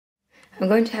I'm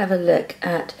going to have a look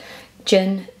at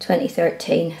June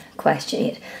 2013, question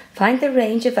 8. Find the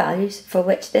range of values for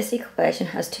which this equation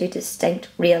has two distinct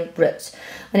real roots.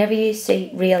 Whenever you see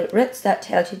real roots, that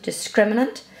tells you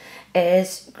discriminant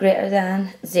is greater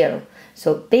than 0.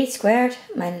 So b squared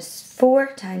minus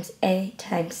 4 times a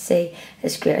times c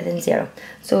is greater than 0.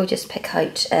 So just pick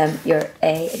out your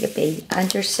a, your b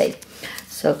and your c.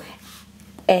 So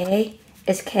a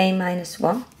is k minus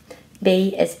 1,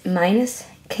 b is minus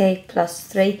k plus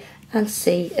 3, and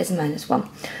c is minus 1.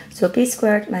 So b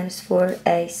squared minus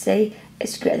 4ac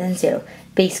is greater than 0.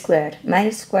 b squared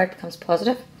minus squared becomes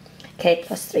positive, k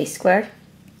plus 3 squared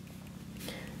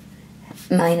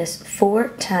minus 4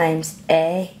 times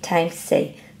a times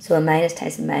c. So a minus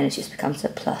times a minus just becomes a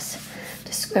plus.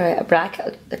 To square out a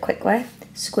bracket the quick way,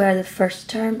 square the first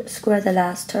term, square the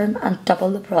last term, and double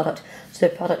the product. So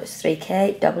the product is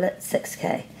 3k, double it,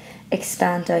 6k.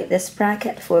 Expand out this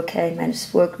bracket, 4k minus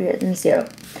 4 greater than 0.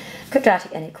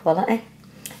 Quadratic inequality.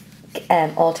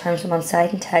 All terms on one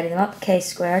side and tidy them up. K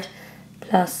squared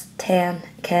plus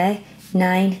 10k.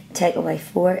 9 take away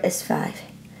 4 is 5.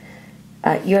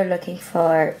 You're looking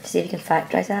for, see if you can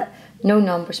factorise that. No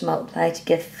numbers multiply to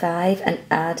give 5 and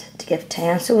add to give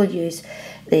 10. So we'll use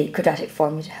the quadratic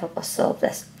formula to help us solve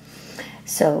this.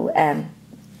 So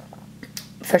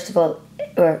first of all,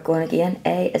 we're going again.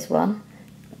 A is 1.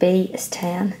 B is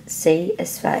 10, C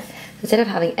is 5. So instead of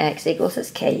having x equals, it's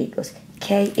k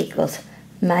equals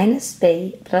minus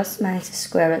b plus minus the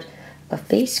square root of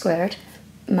b squared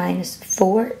minus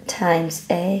 4 times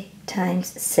a times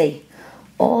c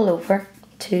all over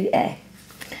 2a.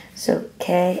 So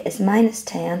k is minus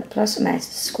 10 plus or minus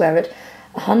the square root.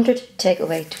 100 take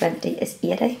away 20 is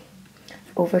 80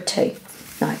 over 2.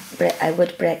 Now I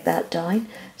would break that down.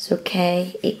 So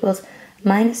k equals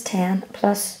minus 10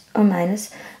 plus or minus.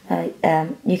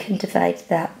 You can divide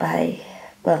that by,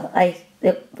 well,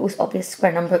 the most obvious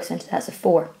square number goes into that is a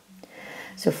 4.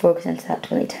 So 4 goes into that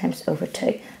 20 times over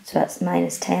 2. So that's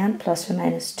minus 10 plus or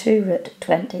minus 2 root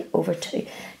 20 over 2.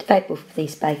 Divide both of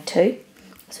these by 2.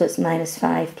 So it's minus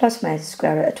 5 plus or minus the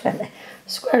square root of 20.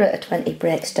 The square root of 20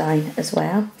 breaks down as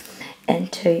well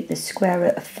into the square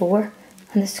root of 4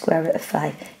 and the square root of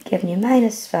 5, giving you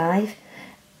minus 5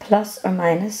 plus or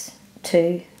minus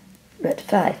 2 root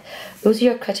 5. Those are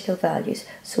your critical values.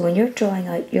 So when you're drawing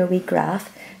out your wee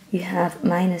graph, you have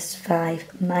minus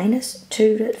 5 minus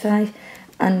 2 root 5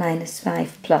 and minus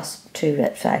 5 plus 2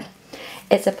 root 5.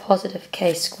 It's a positive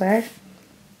k squared,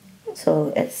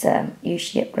 so it's a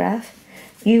U-shaped graph.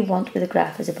 You want where the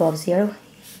graph is above 0,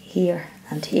 here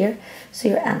and here. So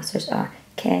your answers are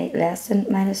k less than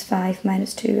minus 5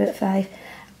 minus 2 root 5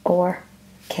 or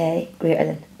k greater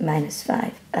than minus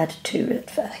 5 at 2 root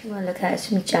 5. We'll look at it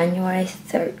from January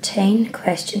 13,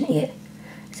 question 8.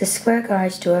 The square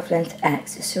garage door of length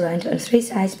x is surrounded on 3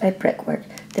 sides by brickwork.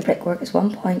 The brickwork is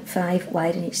 1.5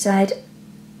 wide on each side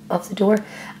of the door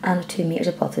and 2 metres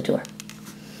above the door.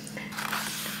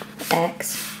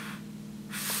 X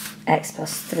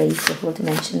plus 3 is the whole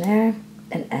dimension there,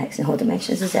 and x in whole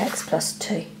dimensions is x plus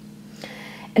 2.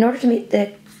 In order to meet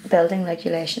the building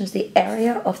regulations, the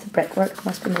area of the brickwork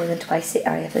must be more than twice the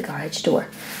area of the garage door.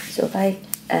 So if I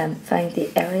find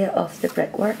the area of the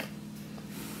brickwork,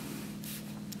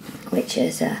 which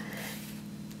is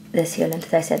this here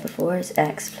length, as I said before, is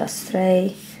x plus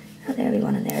 3, and there we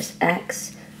one and there is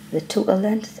x. The total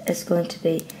length is going to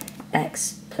be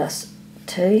x plus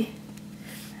 2,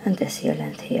 and this here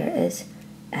length here is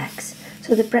x.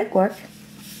 So the brickwork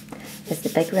is the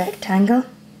big rectangle,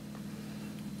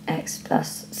 x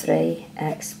plus 3,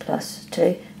 x plus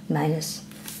 2 minus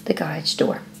the garage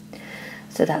door.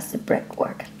 So that's the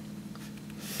brickwork.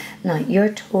 Now you're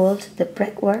told the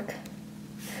brickwork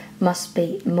must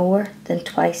be more than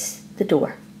twice the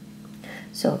door.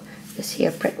 So this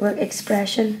here brickwork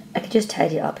expression, I could just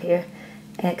tidy it up here.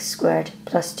 X squared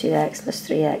plus 2x plus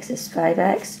 3x is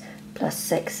 5x plus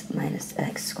 6 minus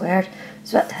x squared.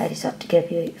 So that tidies up to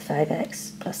give you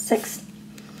 5x plus 6.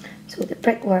 So the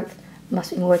brickwork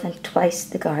must be more than twice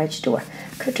the garage door.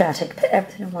 Quadratic, put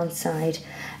everything on one side.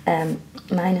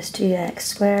 Minus 2x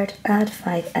squared, add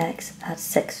 5x, add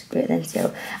 6 greater than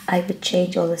 0. I would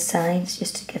change all the signs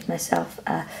just to give myself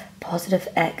a positive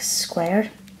x squared.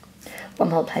 1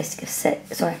 multiplies to give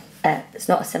 6, sorry, it's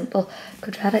not a simple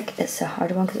quadratic, it's a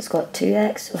harder one because it's got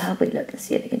 2x. So have we look and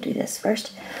see if we can do this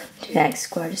first. 2x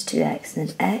squared is 2x and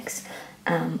then x.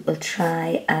 We'll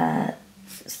try a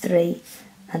 3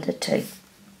 and a 2.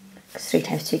 Because 3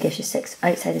 times 2 gives you 6.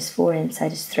 Outside is 4,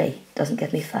 inside is 3. Doesn't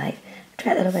give me 5.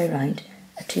 Try it the other way around.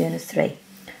 A 2 and a 3.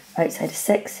 Outside is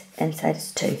 6, inside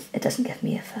is 2. It doesn't give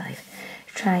me a 5.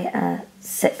 Try a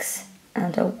 6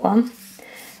 and a 1.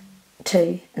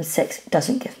 2 and 6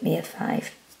 doesn't give me a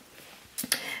 5.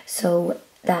 So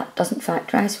that doesn't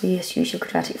factorise, so we just use your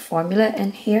quadratic formula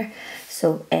in here.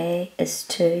 So A is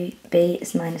 2, B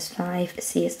is -5,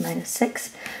 C is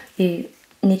 -6. You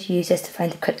need to use this to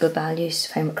find the critical values,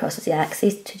 to find what crosses the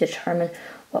axes, to determine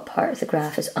what part of the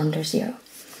graph is under 0.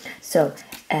 So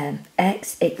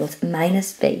x equals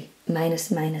 -b,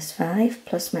 -5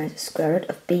 plus minus the square root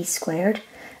of b squared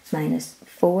minus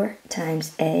 4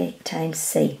 times a times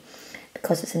c.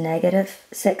 Because it's a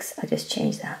 -6, I'll just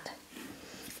change that.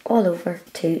 All over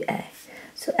 2a.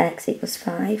 So x equals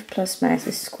 5 plus minus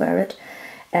the square root.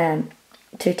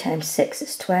 2 times 6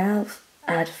 is 12.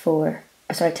 Add 4,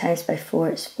 times by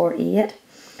 4 is 48.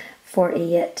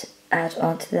 48 add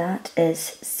on to that is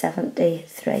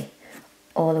 73.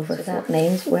 All over. So that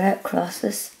means where it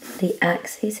crosses the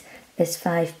axes is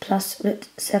 5 plus root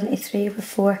 73 over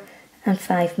 4 and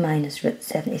 5 minus root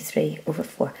 73 over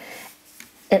 4.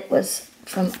 It was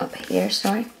from up here,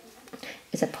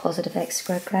 is a positive x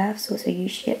squared graph, so it's a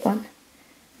U-shaped one.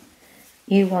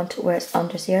 You want it where it's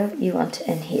under 0, you want it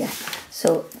in here.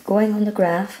 So going on the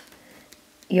graph,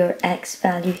 your x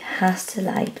value has to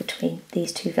lie between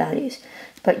these two values.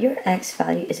 But your x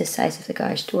value is the size of the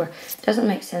garage door. It doesn't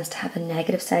make sense to have a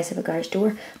negative size of a garage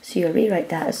door, so you rewrite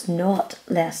that as not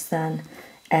less than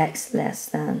x less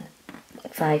than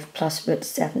 5 plus root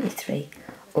 73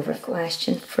 over.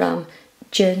 Question from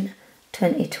June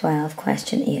 2012,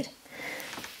 question 8.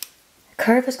 A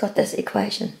curve has got this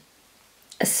equation.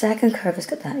 A second curve has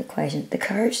got that equation. The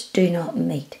curves do not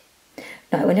meet.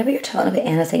 Now, whenever you're talking about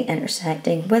anything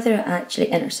intersecting, whether it actually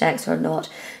intersects or not,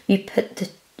 you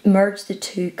merge the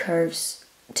two curves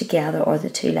together, or the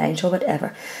two lines, or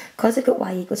whatever. Because I've got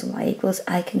y equals and y equals,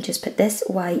 I can just put this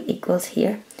y equals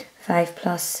here, 5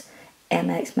 plus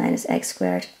mx minus x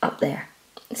squared, up there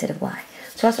instead of y.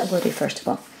 So that's what I'm going to do first of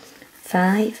all.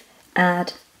 5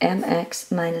 add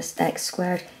mx minus x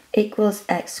squared equals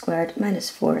x squared minus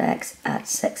 4x add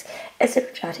 6. It's a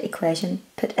quadratic equation.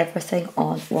 Put everything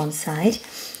on one side.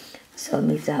 So I'll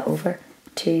move that over.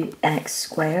 2x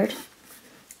squared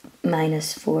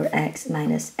minus 4x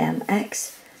minus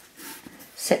mx.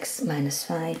 6 minus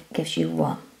 5 gives you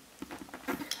 1.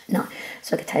 Now,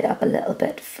 so I could tie it up a little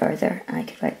bit further. I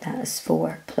could write that as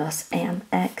 4 plus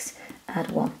mx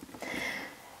add 1.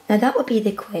 Now that would be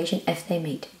the equation if they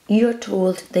meet. You're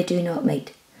told they do not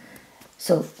meet.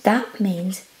 So that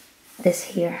means this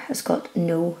here has got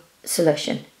no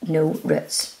solution, no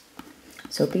roots.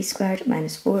 So b squared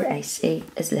minus 4ac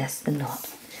is less than naught.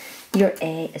 Your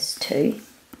a is 2.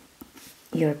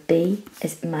 Your b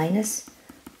is minus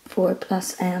 4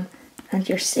 plus m. And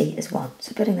your c is 1.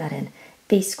 So putting that in,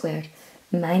 b squared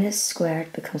minus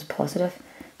squared becomes positive.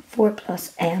 4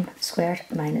 plus m squared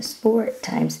minus 4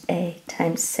 times a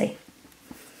times c.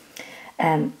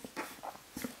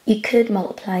 You could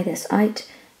multiply this out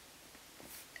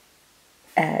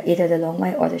either the long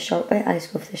way or the short way. I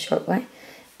just go for the short way.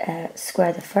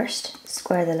 Square the first,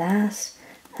 square the last,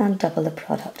 and double the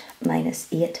product. Minus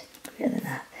 8, greater than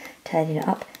that. Tidying it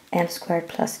up, m squared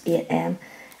plus 8m.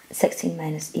 16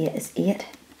 minus 8 is 8.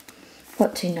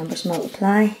 What two numbers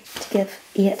multiply to give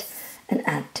 8 and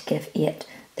add to give 8?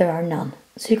 There are none.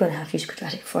 So you're going to have to use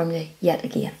quadratic formula yet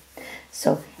again.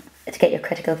 So to get your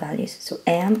critical values. So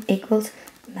m equals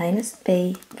minus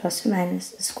b plus or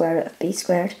minus the square root of b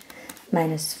squared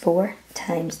minus 4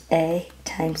 times a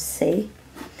times c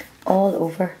all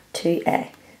over 2a.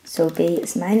 So b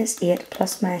is minus 8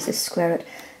 plus minus the square root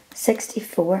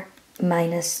 64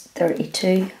 minus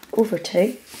 32 over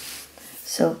 2.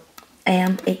 So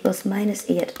m equals minus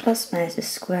 8 plus minus the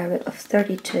square root of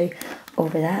 32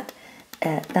 over that.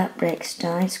 That breaks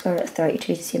down. Square root of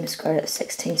 32 is the same as square root of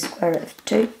 16, square root of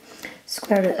 2.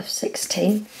 Square root of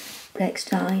 16 breaks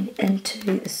down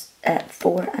into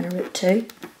 4 and a root 2.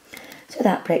 So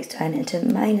that breaks down into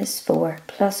minus 4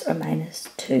 plus or minus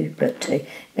 2 root 2.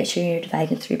 Make sure you're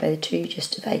dividing through by the 2,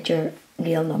 just divide your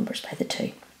real numbers by the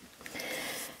 2.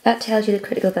 That tells you the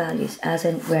critical values, as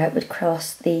in where it would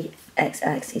cross the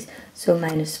x-axis. So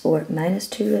minus 4 minus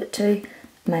 2 root 2,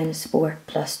 minus 4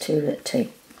 plus 2 root 2.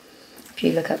 If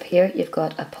you look up here, you've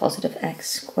got a positive x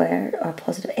squared or a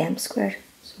positive m squared.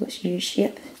 So it's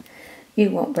U-shape. You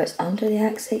want where it's under the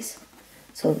axis.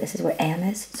 So this is where m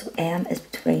is. So m is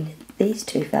between these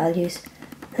two values,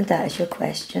 and that is your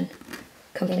question.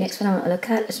 The next one I want to look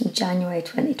at is from January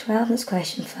 2012, and it's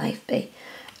question 5b.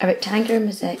 A rectangular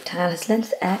mosaic tile has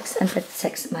length x and width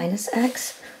 6 minus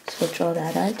x. So we'll draw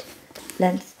that out.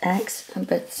 Length x and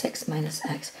width 6 minus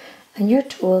x. And you're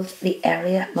told the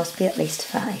area must be at least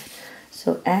 5.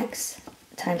 So x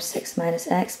times 6 minus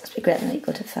x must be greater than or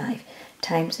equal to 5.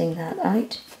 Timesing that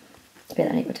out, to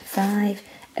be equal to 5.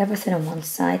 Everything on one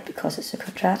side because it's a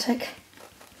quadratic.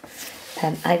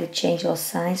 I would change all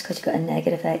signs because you've got a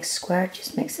negative x squared,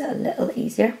 just makes it a little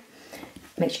easier.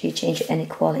 Make sure you change your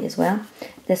inequality as well.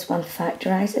 This one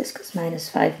factorises because minus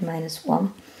 5 minus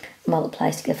 1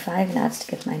 multiplies to give 5 and adds to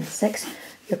give minus 6.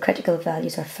 Your critical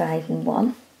values are 5 and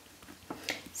 1.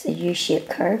 It's a U-shaped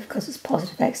curve because it's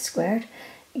positive x squared.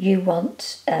 You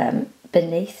want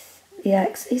beneath the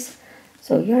axes,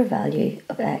 so your value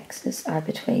of x's are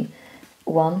between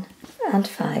 1 and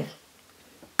 5.